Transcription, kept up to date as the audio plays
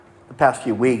past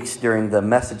few weeks during the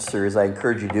message series, I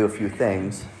encourage you to do a few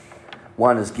things.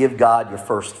 One is give God your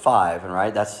first five, and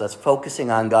right? That's focusing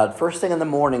on God first thing in the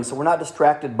morning, so we're not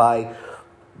distracted by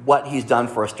what He's done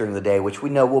for us during the day, which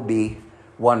we know will be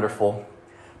wonderful.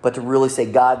 But to really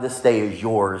say, God, this day is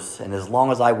yours, and as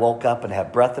long as I woke up and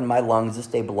have breath in my lungs, this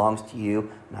day belongs to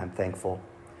you, and I'm thankful.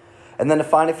 And then to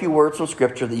find a few words from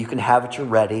Scripture that you can have at your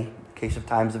ready in case of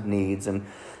times of needs, and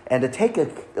to take a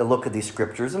look at these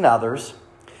Scriptures and others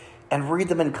and read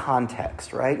them in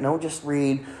context, right? Don't just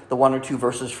read the one or two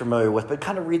verses you're familiar with, but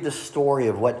kind of read the story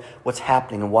of what's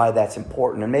happening and why that's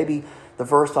important. And maybe the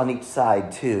verse on each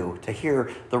side, too, to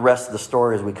hear the rest of the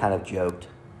story as we kind of joked.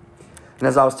 And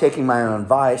as I was taking my own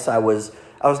advice, I was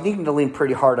needing to lean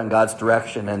pretty hard on God's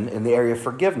direction in the area of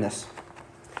forgiveness.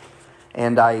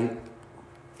 And I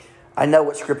know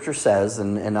what Scripture says,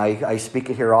 and I speak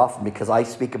it here often because I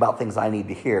speak about things I need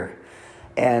to hear.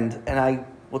 And I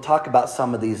will talk about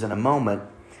some of these in a moment,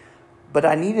 but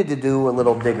I needed to do a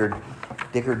little deeper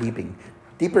digging.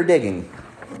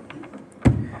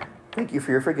 Thank you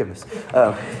for your forgiveness.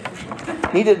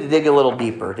 Needed to dig a little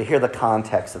deeper to hear the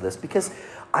context of this, because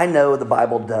I know the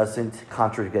Bible doesn't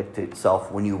contradict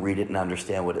itself when you read it and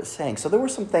understand what it's saying. So there were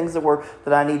some things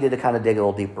that I needed to kind of dig a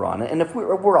little deeper on. And if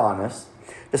we're honest,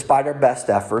 despite our best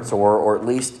efforts, or at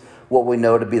least what we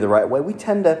know to be the right way, we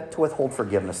tend to withhold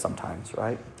forgiveness sometimes,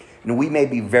 right? And we may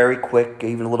be very quick,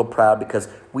 even a little proud, because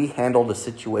we handled a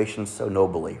situation so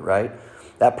nobly, right?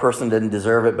 That person didn't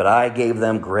deserve it, but I gave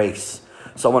them grace.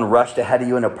 Someone rushed ahead of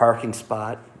you in a parking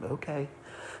spot. Okay.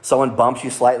 Someone bumps you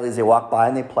slightly as they walk by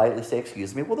and they politely say,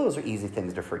 "Excuse me." Well, those are easy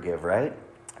things to forgive, right?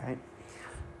 Right?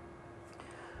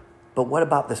 But what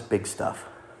about this big stuff?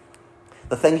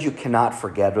 The things you cannot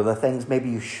forget, or the things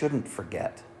maybe you shouldn't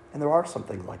forget. And there are some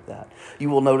things like that. You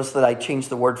will notice that I changed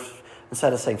the word.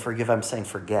 Instead of saying forgive, I'm saying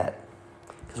forget.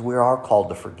 Because we are called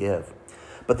to forgive.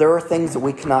 But there are things that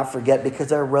we cannot forget because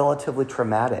they're relatively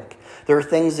traumatic. There are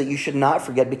things that you should not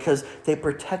forget because they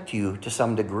protect you to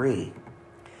some degree.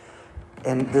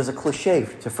 And there's a cliche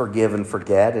to forgive and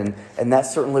forget, and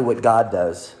that's certainly what God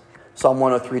does. Psalm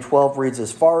 103:12 reads,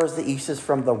 "As far as the east is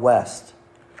from the west,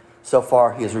 so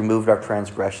far He has removed our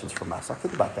transgressions from us." Now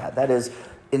think about that. That is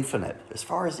infinite. As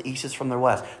far as the east is from the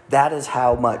west. That is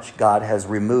how much God has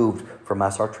removed from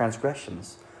us our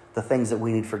transgressions, the things that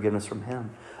we need forgiveness from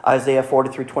Him. Isaiah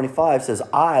 43:25 says,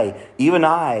 even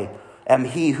I, am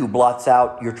He who blots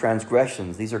out your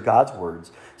transgressions. These are God's words.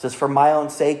 It says, "For my own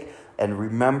sake, and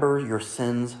remember your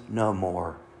sins no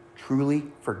more."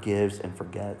 Truly forgives and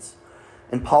forgets.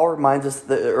 And Paul reminds us,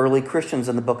 the early Christians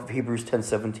in the book of Hebrews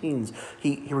 10:17,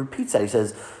 he repeats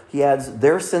that. He adds,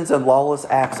 "Their sins and lawless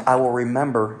acts I will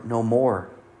remember no more."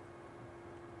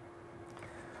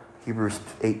 Hebrews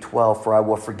 8:12, "For I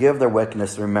will forgive their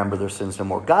wickedness and remember their sins no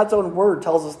more." God's own word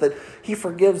tells us that He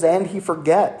forgives and He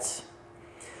forgets.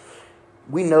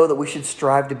 We know that we should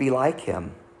strive to be like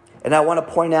Him. And I want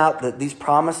to point out that these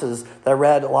promises that I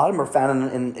read, a lot of them are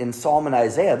found in Psalm and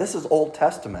Isaiah. This is Old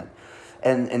Testament.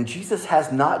 And Jesus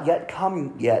has not yet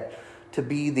come to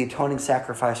be the atoning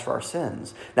sacrifice for our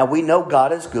sins. Now, we know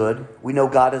God is good. We know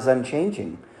God is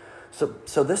unchanging.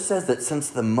 So this says that since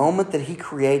the moment that He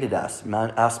created us,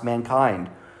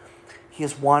 mankind, He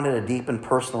has wanted a deep and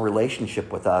personal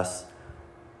relationship with us.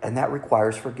 And that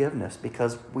requires forgiveness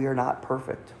because we are not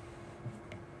perfect.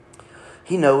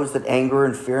 He knows that anger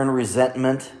and fear and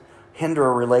resentment hinder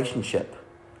a relationship.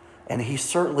 And He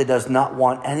certainly does not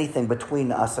want anything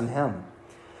between us and Him.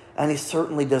 And He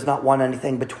certainly does not want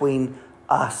anything between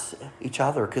us, each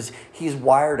other, because He's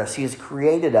wired us. He has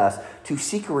created us to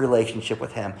seek a relationship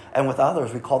with Him and with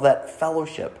others. We call that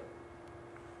fellowship.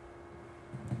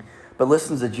 But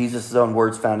listen to Jesus' own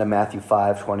words found in Matthew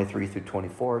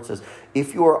 5:23-24. It says,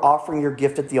 "If you are offering your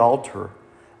gift at the altar,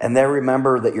 and there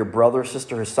remember that your brother or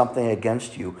sister has something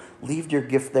against you, leave your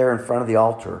gift there in front of the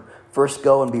altar. First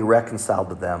go and be reconciled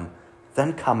to them.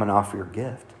 Then come and offer your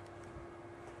gift."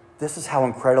 This is how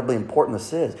incredibly important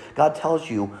this is. God tells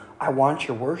you, "I want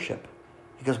your worship."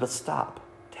 He goes, "But stop.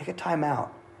 Take a time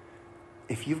out.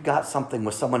 If you've got something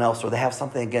with someone else or they have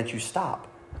something against you, stop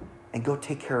and go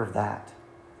take care of that.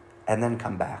 And then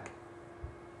come back.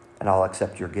 And I'll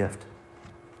accept your gift."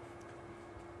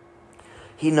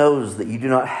 He knows that you do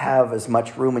not have as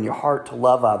much room in your heart to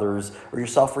love others or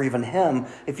yourself or even Him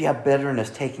if you have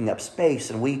bitterness taking up space.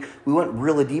 And we went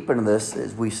really deep into this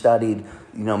as we studied,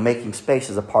 making space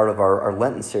as a part of our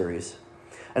Lenten series.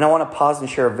 And I want to pause and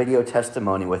share a video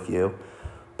testimony with you.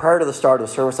 Prior to the start of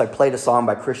the service, I played a song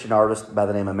by a Christian artist by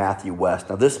the name of Matthew West.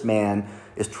 Now, this man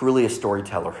is truly a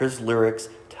storyteller. His lyrics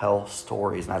tell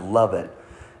stories, and I love it.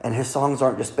 And his songs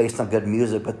aren't just based on good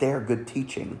music, but they are good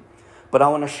teaching. But I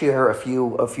want to share a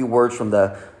few words from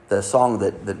the song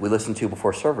that we listened to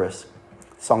before service.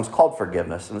 The song's called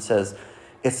Forgiveness, and it says,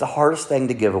 "It's the hardest thing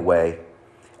to give away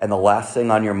and the last thing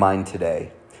on your mind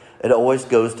today. It always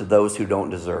goes to those who don't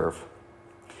deserve.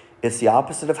 It's the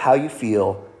opposite of how you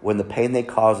feel when the pain they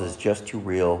cause is just too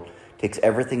real. It takes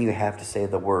everything you have to say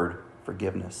the word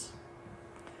forgiveness.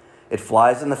 It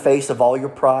flies in the face of all your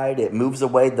pride. It moves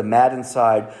away the mad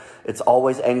inside. It's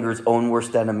always anger's own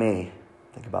worst enemy."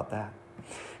 Think about that.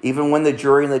 Even when the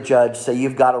jury and the judge say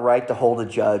you've got a right to hold a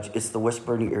judge, it's the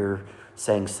whisper in your ear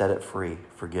saying, "Set it free,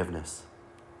 forgiveness."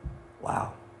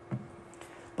 Wow.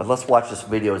 But let's watch this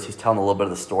video as he's telling a little bit of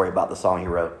the story about the song he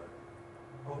wrote.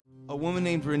 A woman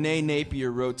named Renee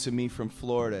Napier wrote to me from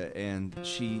Florida, and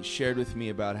she shared with me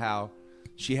about how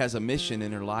she has a mission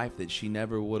in her life that she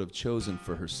never would have chosen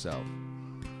for herself.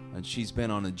 And she's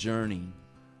been on a journey,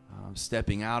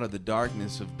 stepping out of the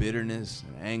darkness of bitterness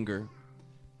and anger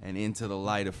and into the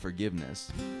light of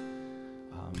forgiveness.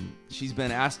 She's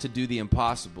been asked to do the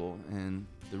impossible, and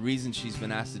the reason she's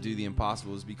been asked to do the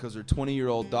impossible is because her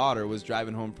 20-year-old daughter was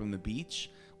driving home from the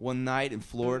beach one night in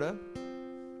Florida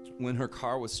when her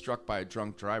car was struck by a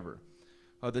drunk driver.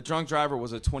 The drunk driver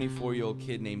was a 24-year-old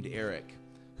kid named Eric,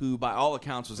 who by all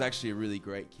accounts was actually a really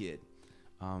great kid.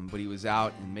 But he was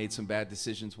out and made some bad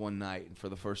decisions one night, and for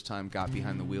the first time got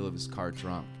behind the wheel of his car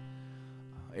drunk.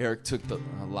 Eric took the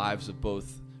lives of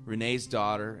both Renee's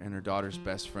daughter and her daughter's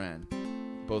best friend.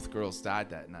 Both girls died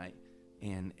that night.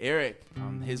 And Eric,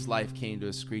 his life came to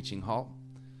a screeching halt.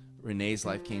 Renee's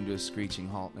life came to a screeching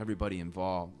halt. Everybody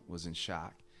involved was in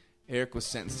shock. Eric was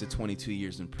sentenced to 22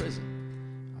 years in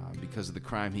prison because of the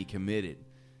crime he committed.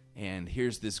 And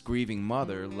here's this grieving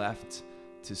mother left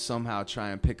to somehow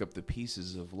try and pick up the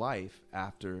pieces of life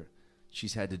after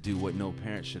she's had to do what no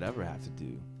parent should ever have to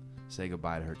do, say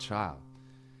goodbye to her child.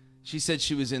 She said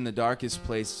she was in the darkest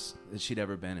place that she'd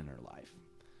ever been in her life.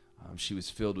 She was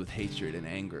filled with hatred and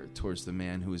anger towards the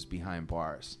man who was behind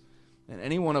bars. And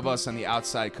any one of us on the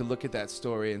outside could look at that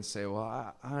story and say,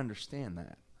 well, I understand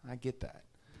that. I get that.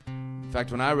 In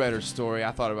fact, when I read her story,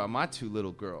 I thought about my two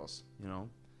little girls, you know.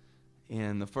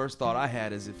 And the first thought I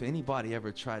had is, if anybody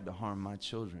ever tried to harm my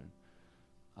children,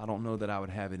 I don't know that I would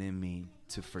have it in me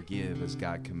to forgive as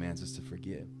God commands us to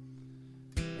forgive.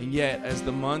 And yet, as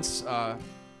the months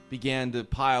began to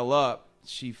pile up,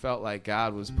 she felt like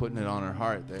God was putting it on her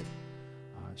heart that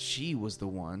she was the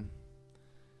one,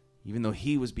 even though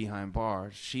he was behind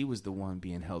bars, she was the one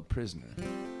being held prisoner.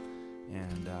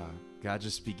 And God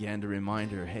just began to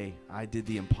remind her, hey, I did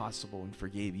the impossible and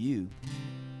forgave you.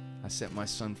 I sent my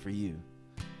son for you.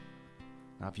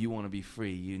 Now, if you want to be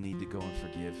free, you need to go and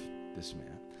forgive this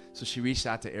man. So she reached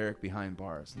out to Eric behind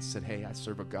bars and said, hey, I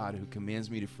serve a God who commands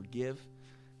me to forgive.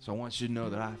 So I want you to know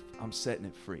that I'm setting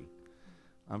it free.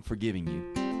 I'm forgiving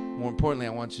you. More importantly,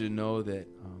 I want you to know that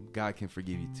God can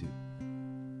forgive you too.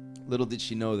 Little did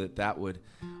she know that that would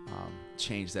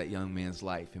change that young man's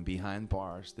life. And behind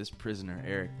bars, this prisoner,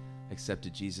 Eric,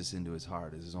 accepted Jesus into his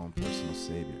heart as his own personal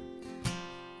Savior.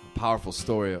 A powerful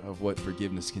story of what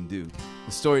forgiveness can do.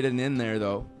 The story didn't end there,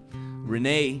 though.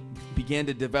 Renee began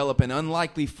to develop an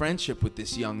unlikely friendship with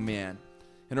this young man.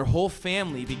 And her whole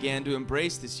family began to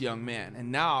embrace this young man.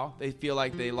 And now they feel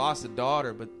like they lost a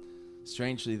daughter, but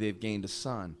strangely, they've gained a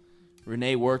son.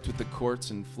 Renee worked with the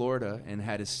courts in Florida and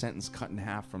had his sentence cut in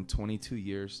half from 22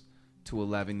 years to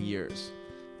 11 years.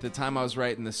 At the time I was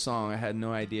writing this song, I had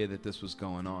no idea that this was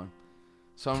going on.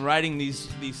 So I'm writing these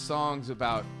songs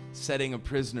about setting a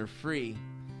prisoner free.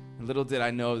 And little did I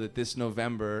know that this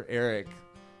November, Eric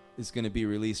is going to be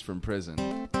released from prison.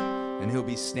 And he'll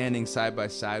be standing side by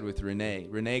side with Renee.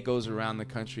 Renee goes around the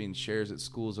country and shares at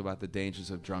schools about the dangers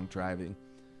of drunk driving.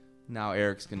 Now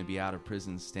Eric's going to be out of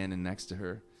prison standing next to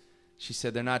her. She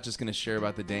said they're not just going to share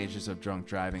about the dangers of drunk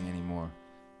driving anymore,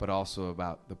 but also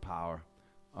about the power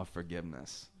of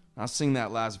forgiveness. I'll sing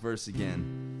that last verse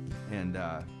again. And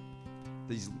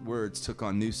these words took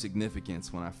on new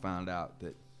significance when I found out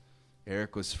that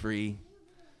Eric was free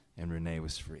and Renee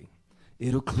was free.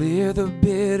 It'll clear the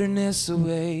bitterness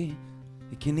away.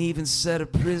 It can even set a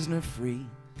prisoner free.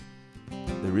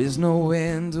 There is no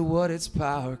end to what its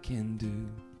power can do.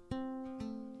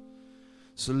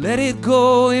 So let it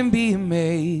go and be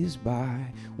amazed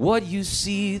by what you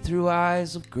see through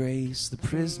eyes of grace. The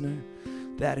prisoner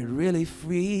that it really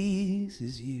frees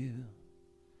is you.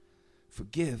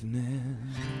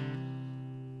 Forgiveness.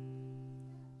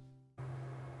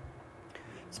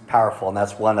 It's powerful, and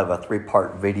that's one of a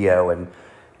 3-part video.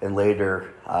 And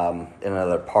later, in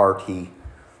another part, he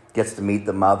gets to meet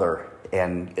the mother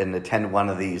and attend one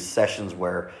of these sessions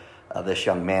where this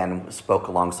young man spoke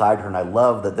alongside her. And I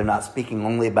love that they're not speaking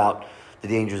only about the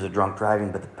dangers of drunk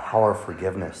driving, but the power of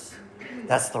forgiveness.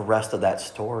 That's the rest of that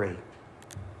story.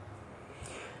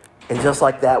 And just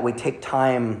like that, we take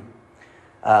time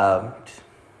to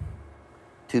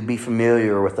be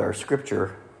familiar with our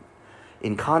scripture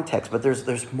in context, but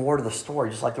there's more to the story,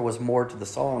 just like there was more to the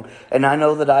song. And I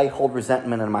know that I hold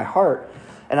resentment in my heart,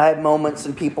 and I have moments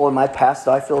and people in my past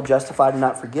that I feel justified in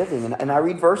not forgiving. And I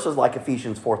read verses like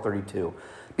Ephesians 4:32,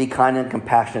 be kind and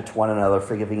compassionate to one another,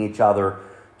 forgiving each other,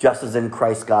 just as in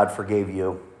Christ God forgave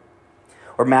you.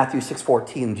 Or Matthew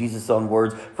 6:14, Jesus' own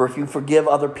words, for if you forgive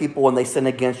other people when they sin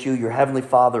against you, your heavenly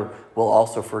Father will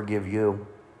also forgive you.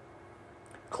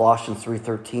 Colossians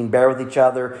 3:13, bear with each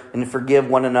other and forgive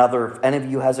one another. If any of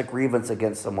you has a grievance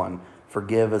against someone,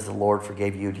 forgive as the Lord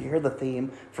forgave you. Do you hear the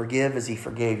theme? Forgive as he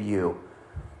forgave you.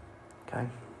 Okay?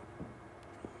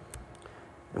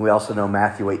 And we also know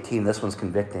Matthew 18, this one's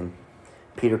convicting.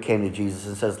 Peter came to Jesus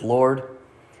and says, Lord,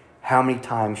 how many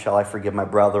times shall I forgive my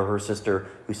brother or sister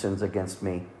who sins against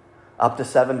me? Up to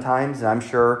 7 times? And I'm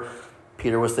sure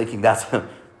Peter was thinking, that's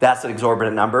an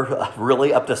exorbitant number.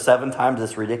 Really? Up to 7 times?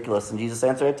 That's ridiculous. And Jesus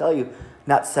answered, I tell you,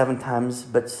 not 7 times,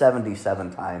 but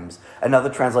 77 times. Another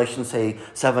translation say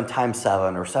 7 times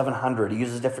 7 or 700. He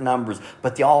uses different numbers,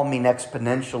 but they all mean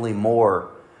exponentially more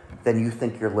than you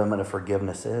think your limit of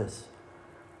forgiveness is.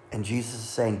 And Jesus is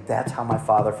saying, that's how my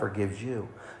Father forgives you.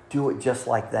 Do it just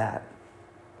like that.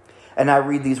 And I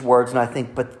read these words and I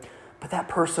think, but that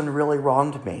person really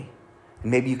wronged me.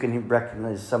 And maybe you can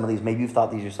recognize some of these. Maybe you've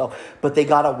thought these yourself. But they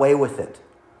got away with it,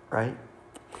 right?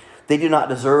 They do not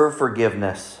deserve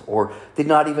forgiveness or did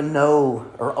not even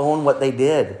know or own what they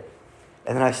did.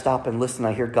 And then I stop and listen.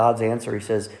 I hear God's answer. He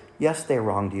says, yes, they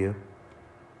wronged you,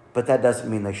 but that doesn't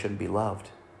mean they shouldn't be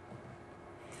loved.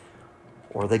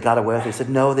 Or they got away with it. He said,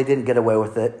 no, they didn't get away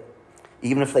with it.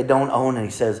 Even if they don't own it, he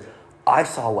says, I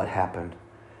saw what happened.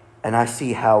 And I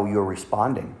see how you're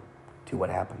responding to what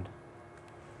happened.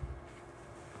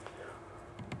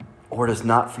 Or it is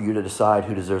not for you to decide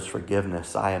who deserves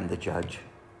forgiveness. I am the judge.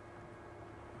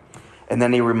 And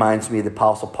then he reminds me of the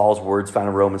Apostle Paul's words found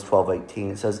in Romans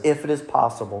 12:18. It says, if it is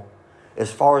possible,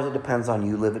 as far as it depends on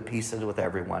you, live at peace with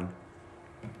everyone.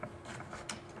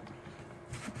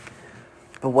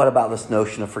 But what about this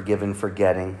notion of forgiving,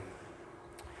 forgetting?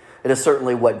 It is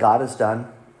certainly what God has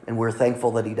done, and we're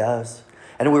thankful that he does.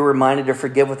 And we're reminded to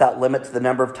forgive without limit to the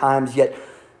number of times, yet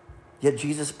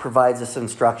Jesus provides us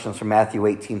instructions from Matthew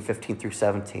 18:15 through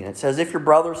 17. It says, if your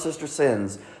brother or sister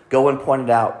sins, go and point it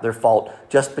out, their fault,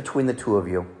 just between the two of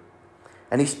you.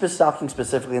 And he's talking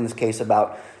specifically in this case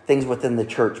about things within the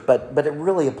church, but it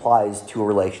really applies to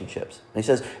relationships. And he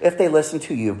says, if they listen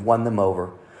to you, you've won them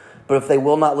over. But if they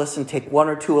will not listen, take 1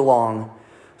 or 2 along,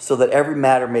 so that every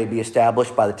matter may be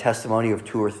established by the testimony of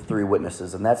 2 or 3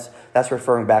 witnesses. And that's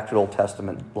referring back to the Old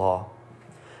Testament law.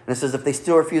 And it says, if they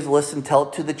still refuse to listen, tell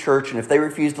it to the church. And if they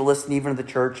refuse to listen even to the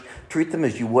church, treat them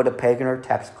as you would a pagan or a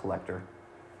tax collector.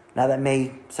 Now that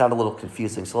may sound a little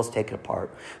confusing, so let's take it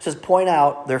apart. It says, point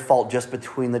out their fault just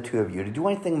between the two of you. To do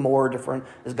anything more different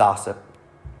is gossip.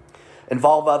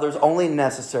 Involve others only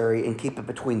necessary and keep it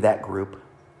between that group.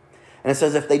 And it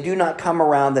says, if they do not come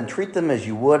around, then treat them as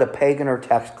you would a pagan or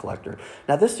tax collector.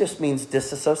 Now, this just means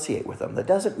disassociate with them. That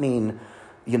doesn't mean,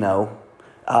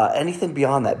 anything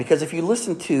beyond that. Because if you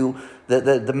listen to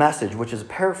the message, which is a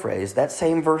paraphrase, that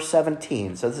same verse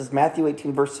 17. So this is Matthew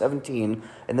 18, verse 17.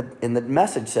 And the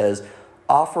message says,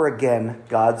 offer again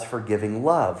God's forgiving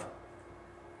love.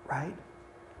 Right?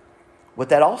 What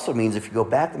that also means, if you go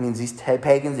back, it means these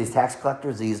pagans, these tax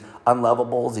collectors, these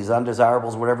unlovables, these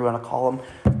undesirables, whatever you want to call them,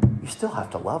 you still have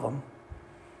to love them,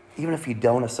 even if you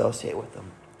don't associate with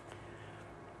them.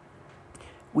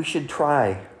 We should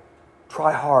try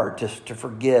hard to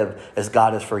forgive as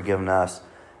God has forgiven us.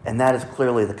 And that is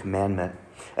clearly the commandment.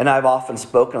 And I've often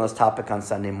spoken on this topic on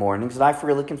Sunday mornings, and I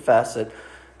freely confess it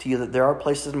to you that there are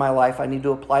places in my life I need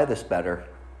to apply this better.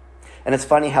 And it's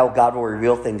funny how God will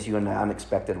reveal things to you in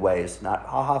unexpected ways. Not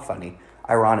ha-ha funny,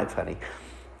 ironic funny.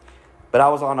 But I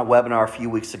was on a webinar a few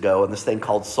weeks ago, and this thing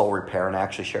called Soul Repair, and I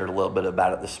actually shared a little bit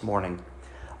about it this morning.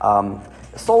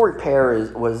 Soul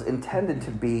Repair was intended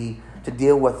to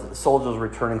deal with soldiers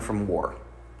returning from war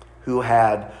who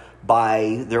had,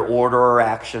 by their order or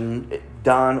action,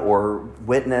 done or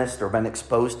witnessed or been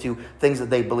exposed to things that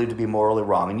they believe to be morally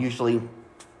wrong. And usually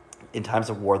in times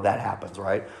of war that happens,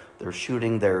 right? There's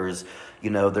shooting, there's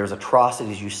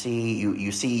atrocities you see.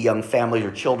 You see young families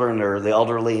or children or the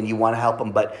elderly and you want to help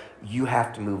them, but you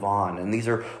have to move on. And these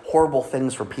are horrible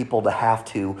things for people to have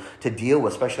to deal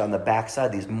with, especially on the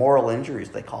backside, these moral injuries,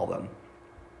 they call them.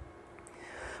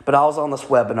 But I was on this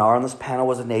webinar, and this panel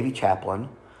was a Navy chaplain,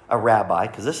 a rabbi,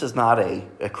 because this is not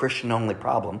a Christian-only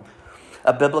problem.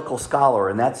 a biblical scholar,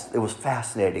 and it was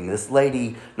fascinating. This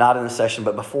lady, not in the session,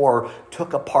 but before,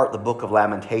 took apart the book of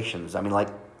Lamentations. I mean, like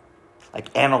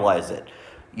analyze it,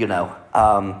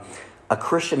 a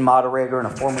Christian moderator and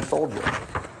a former soldier.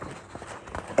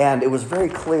 And it was very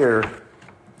clear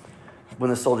when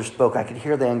the soldier spoke, I could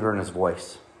hear the anger in his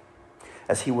voice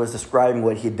as he was describing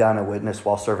what he had done and witnessed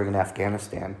while serving in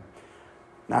Afghanistan.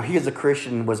 Now, he as a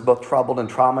Christian was both troubled and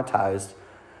traumatized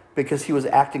because he was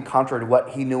acting contrary to what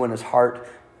he knew in his heart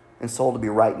and soul to be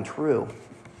right and true.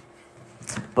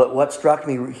 But what struck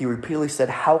me, he repeatedly said,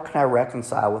 how can I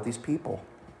reconcile with these people?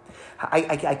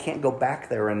 I can't go back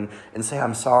there and say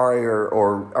I'm sorry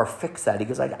or fix that. He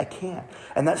goes, I can't.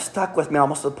 And that stuck with me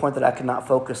almost to the point that I could not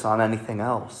focus on anything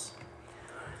else.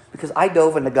 Because I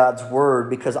dove into God's word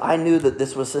because I knew that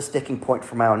this was a sticking point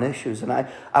for my own issues. And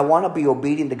I want to be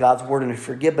obedient to God's word and to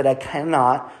forgive, but I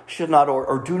cannot, should not,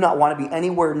 or do not want to be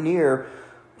anywhere near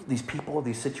these people,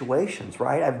 these situations,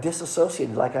 right? I've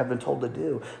disassociated like I've been told to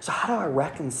do. So how do I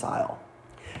reconcile?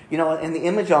 And the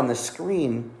image on the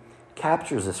screen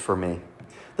captures this for me.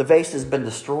 The vase has been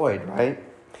destroyed, right?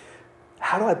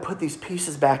 How do I put these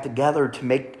pieces back together to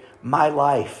make my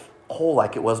life whole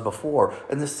like it was before?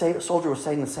 And the soldier was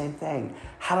saying the same thing.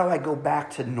 How do I go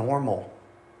back to normal?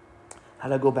 How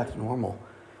do I go back to normal?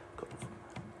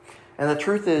 And the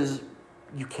truth is,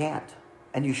 you can't,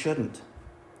 and you shouldn't.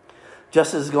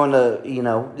 This is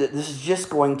just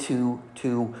going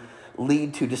to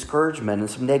lead to discouragement and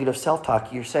some negative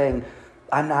self-talk. You're saying,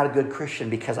 I'm not a good Christian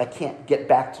because I can't get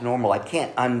back to normal. I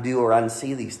can't undo or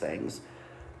unsee these things.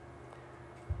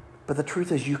 But the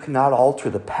truth is you cannot alter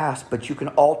the past, but you can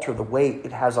alter the weight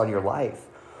it has on your life.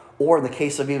 Or in the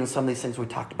case of even some of these things we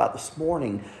talked about this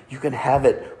morning, you can have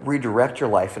it redirect your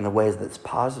life in a way that's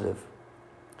positive.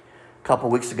 A couple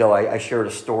of weeks ago, I shared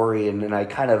a story, and I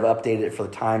kind of updated it for the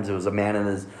times. It was a man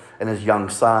and his young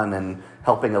son and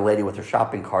helping a lady with her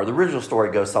shopping cart. The original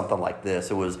story goes something like this.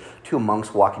 It was two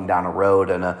monks walking down a road,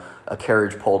 and a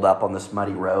carriage pulled up on this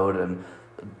muddy road, and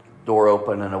the door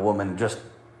opened, and a woman just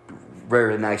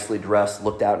very nicely dressed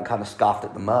looked out and kind of scoffed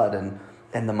at the mud,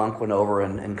 and the monk went over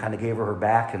and kind of gave her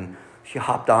back, and she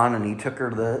hopped on, and he took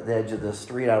her to the edge of the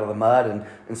street out of the mud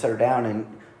and set her down, and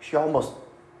she almost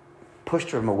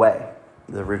pushed him away,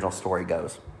 the original story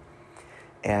goes.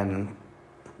 And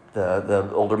the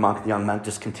older monk, the young monk,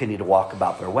 just continued to walk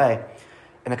about their way.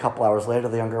 And a couple hours later,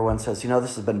 the younger one says,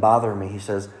 this has been bothering me. He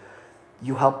says,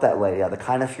 you helped that lady out of the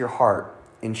kindness of your heart.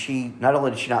 And she, not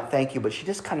only did she not thank you, but she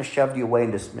just kind of shoved you away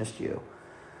and dismissed you.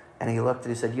 And he looked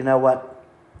and he said, you know what?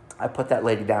 I put that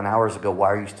lady down hours ago.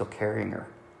 Why are you still carrying her?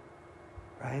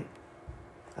 Right?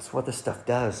 That's what this stuff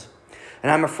does.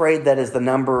 And I'm afraid that as the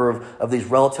number of these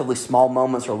relatively small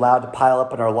moments are allowed to pile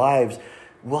up in our lives,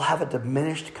 we'll have a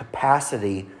diminished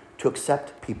capacity to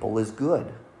accept people as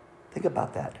good. Think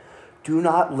about that. Do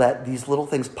not let these little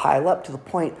things pile up to the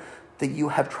point that you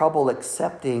have trouble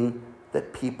accepting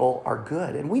that people are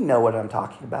good. And we know what I'm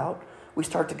talking about. We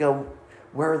start to go,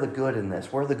 where are the good in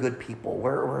this? Where are the good people?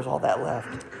 Where's all that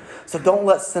left? So don't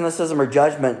let cynicism or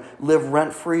judgment live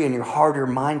rent-free in your heart or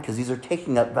mind, because these are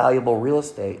taking up valuable real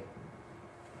estate.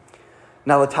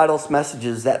 Now, the title of this message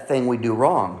is That Thing We Do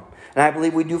Wrong. And I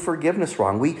believe we do forgiveness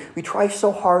wrong. We try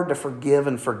so hard to forgive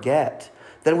and forget.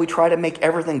 Then we try to make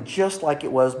everything just like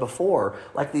it was before.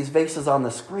 Like these vases on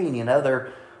the screen,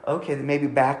 they're, okay, they may be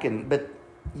back in, but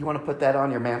you want to put that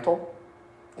on your mantle?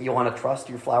 You want to trust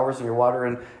your flowers and your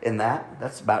water in that?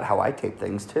 That's about how I tape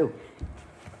things too.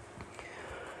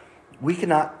 We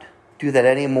cannot do that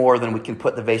any more than we can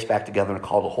put the vase back together and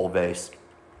call it a whole vase,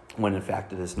 when in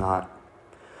fact it is not.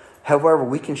 However,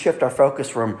 we can shift our focus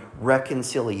from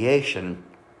reconciliation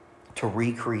to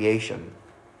recreation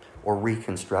or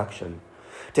reconstruction.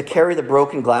 To carry the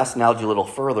broken glass analogy a little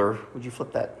further, would you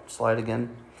flip that slide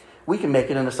again? We can make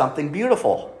it into something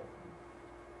beautiful.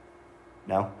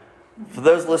 No? For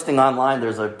those listening online,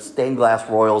 there's a stained glass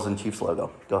Royals and Chiefs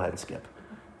logo. Go ahead and skip.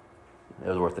 It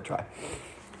was worth a try.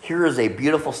 Here is a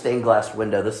beautiful stained glass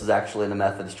window. This is actually in a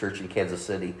Methodist church in Kansas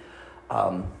City.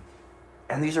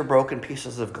 And these are broken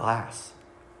pieces of glass,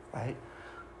 right?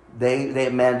 They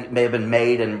may have been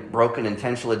made and broken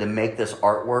intentionally to make this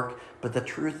artwork, but the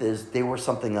truth is they were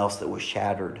something else that was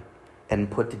shattered and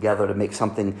put together to make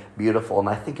something beautiful. And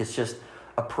I think it's just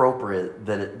appropriate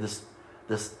that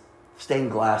this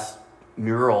stained glass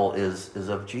mural is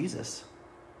of Jesus.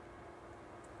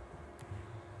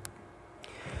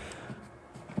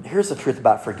 Here's the truth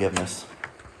about forgiveness.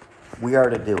 We are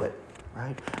to do it.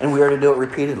 Right? And we are to do it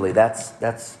repeatedly.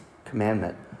 That's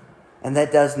commandment. And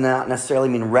that does not necessarily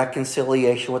mean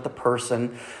reconciliation with the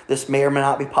person. This may or may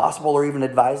not be possible or even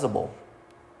advisable.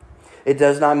 It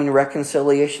does not mean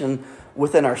reconciliation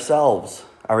within ourselves,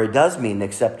 or it does mean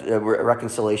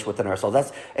reconciliation within ourselves.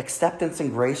 That's acceptance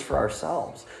and grace for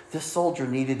ourselves. This soldier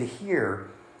needed to hear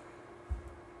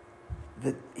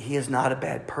that he is not a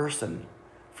bad person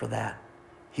for that.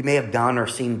 He may have done or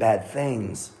seen bad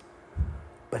things,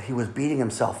 but he was beating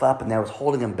himself up, and that was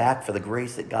holding him back for the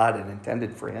grace that God had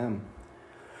intended for him.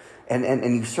 And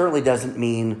it certainly doesn't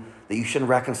mean that you shouldn't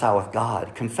reconcile with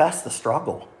God. Confess the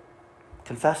struggle.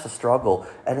 Confess the struggle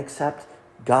and accept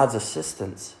God's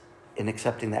assistance in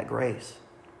accepting that grace.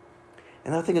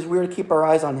 And the other thing is we're to keep our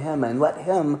eyes on him and let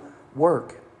him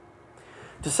work.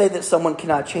 To say that someone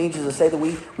cannot change is to say that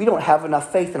we don't have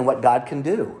enough faith in what God can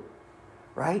do.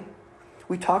 Right?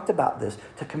 We talked about this.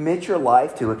 To commit your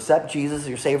life, to accept Jesus as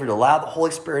your Savior, to allow the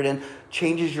Holy Spirit in,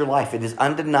 changes your life. It is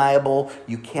undeniable.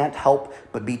 You can't help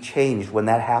but be changed when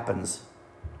that happens.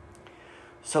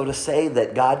 So to say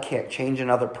that God can't change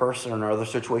another person or another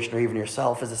situation or even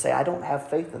yourself is to say, I don't have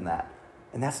faith in that.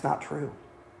 And that's not true.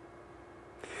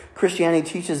 Christianity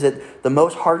teaches that the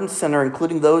most hardened sinner,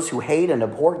 including those who hate and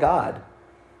abhor God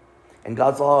and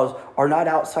God's laws, are not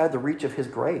outside the reach of his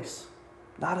grace.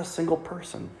 Not a single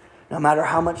person, no matter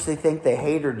how much they think they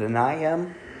hate or deny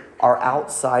him, are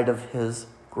outside of his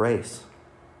grace.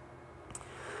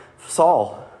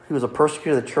 Saul, who was a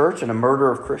persecutor of the church and a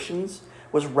murderer of Christians,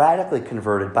 was radically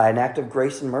converted by an act of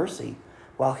grace and mercy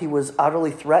while he was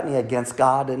utterly threatening against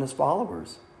God and his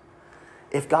followers.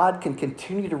 If God can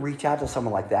continue to reach out to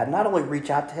someone like that, not only reach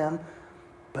out to him,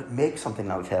 but make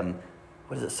something of him,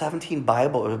 17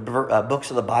 books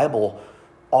of the Bible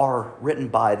are written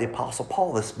by the Apostle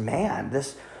Paul, this man,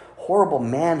 this horrible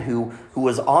man who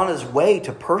was on his way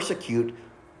to persecute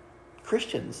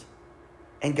Christians.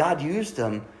 And God used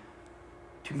him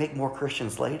to make more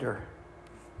Christians later.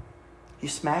 He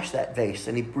smashed that vase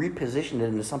and he repositioned it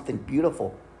into something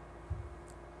beautiful.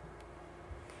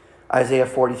 Isaiah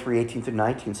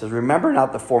 43:18-19 says, Remember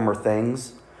not the former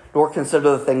things, nor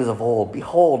consider the things of old.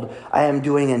 Behold, I am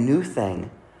doing a new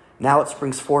thing. Now it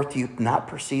springs forth. Do you not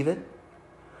perceive it?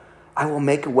 I will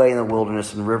make a way in the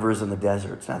wilderness and rivers in the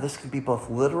deserts. Now this can be both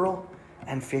literal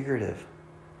and figurative.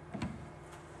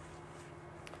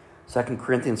 2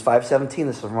 Corinthians 5:17,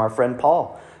 this is from our friend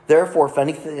Paul. Therefore, if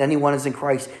anyone is in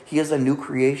Christ, he is a new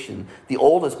creation. The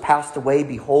old has passed away.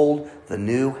 Behold, the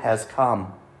new has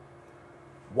come.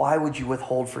 Why would you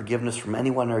withhold forgiveness from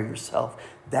anyone or yourself?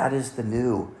 That is the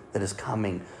new that is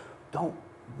coming. Don't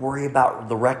worry about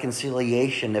the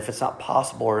reconciliation if it's not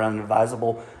possible or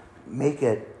unadvisable. Make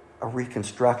it a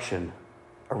reconstruction,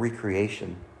 a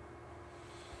recreation.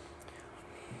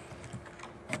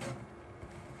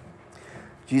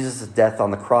 Jesus' death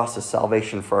on the cross is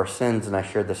salvation for our sins, and I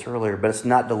shared this earlier, but it's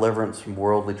not deliverance from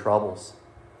worldly troubles.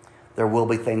 There will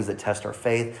be things that test our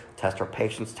faith, test our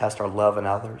patience, test our love in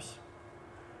others.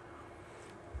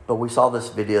 But we saw this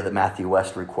video that Matthew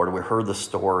West recorded. We heard the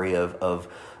story of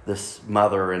this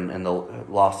mother and the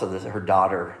loss of her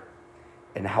daughter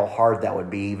and how hard that would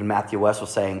be. Even Matthew West was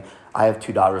saying, I have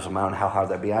 2 daughters of my own, how hard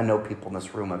that would be. I know people in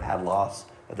this room have had loss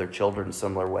of their children in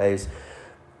similar ways.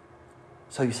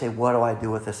 So you say, what do I do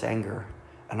with this anger?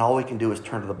 And all we can do is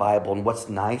turn to the Bible. And what's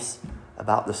nice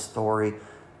about this story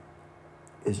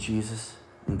is Jesus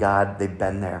and God, they've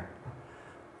been there.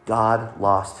 God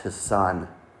lost his son,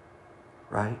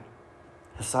 right?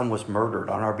 His son was murdered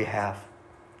on our behalf.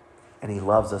 And he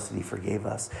loves us and he forgave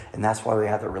us. And that's why we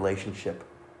have the relationship.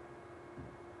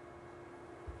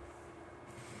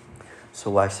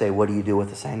 So I say, what do you do with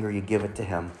this anger? You give it to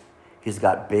him. He's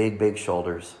got big, big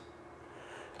shoulders.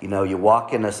 You know, you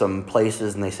walk into some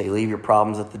places and they say, leave your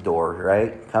problems at the door,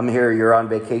 right? Come here, you're on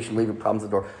vacation, leave your problems at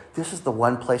the door. This is the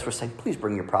one place we're saying, please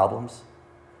bring your problems.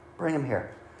 Bring them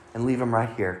here and leave them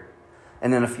right here.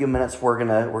 And in a few minutes, we're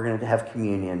gonna have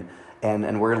communion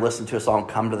and we're gonna listen to a song,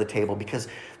 Come to the Table, because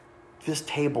this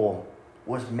table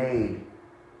was made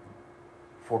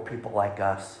for people like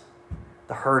us,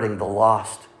 the hurting, the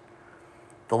lost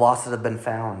that have been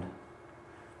found.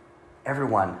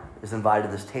 Everyone is invited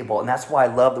to this table. And that's why I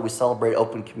love that we celebrate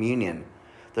open communion.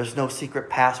 There's no secret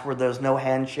password. There's no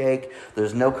handshake.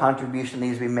 There's no contribution that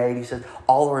needs to be made. He says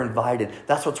all are invited.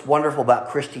 That's what's wonderful about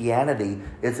Christianity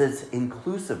is its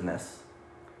inclusiveness.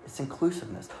 It's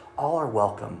inclusiveness. All are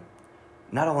welcome.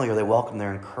 Not only are they welcome,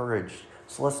 they're encouraged.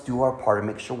 So let's do our part and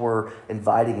make sure we're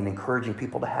inviting and encouraging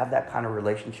people to have that kind of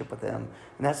relationship with him.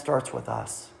 And that starts with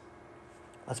us.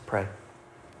 Let's pray.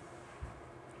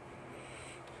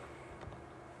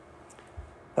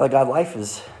 Father God, life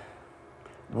is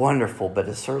wonderful, but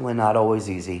it's certainly not always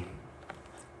easy.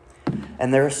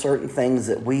 And there are certain things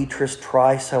that we just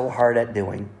try so hard at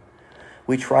doing.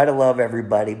 We try to love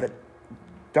everybody, but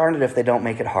darn it if they don't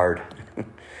make it hard.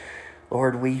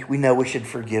 Lord, we know we should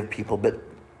forgive people, but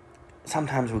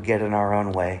sometimes we get in our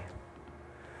own way.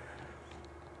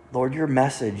 Lord, your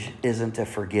message isn't to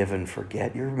forgive and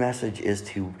forget. Your message is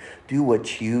to do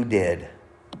what you did,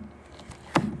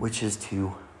 which is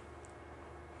to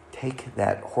take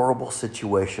that horrible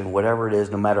situation, whatever it is,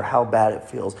 no matter how bad it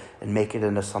feels, and make it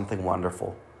into something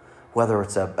wonderful. Whether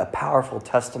it's a powerful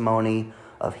testimony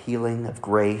of healing, of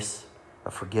grace,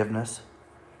 of forgiveness,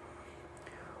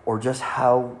 or just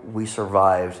how we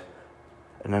survived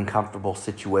an uncomfortable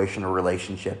situation or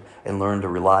relationship and learned to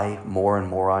rely more and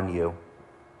more on you.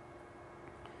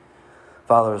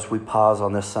 Father, as we pause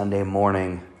on this Sunday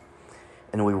morning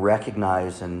and we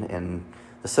recognize in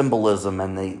the symbolism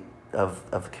and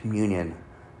of communion,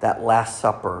 that Last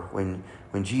Supper, when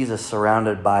Jesus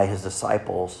surrounded by his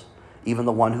disciples, even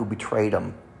the one who betrayed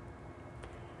him,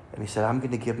 and he said, I'm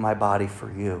going to give my body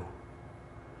for you.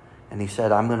 And he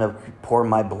said, I'm going to pour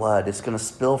my blood. It's going to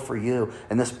spill for you.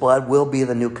 And this blood will be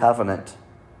the new covenant.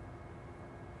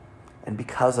 And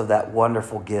because of that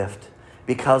wonderful gift,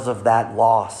 because of that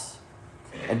loss,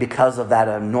 and because of that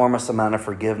enormous amount of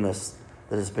forgiveness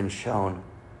that has been shown,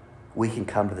 we can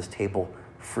come to this table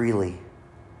freely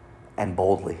and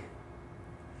boldly.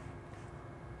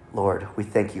 Lord, we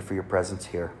thank you for your presence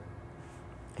here.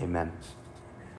 Amen.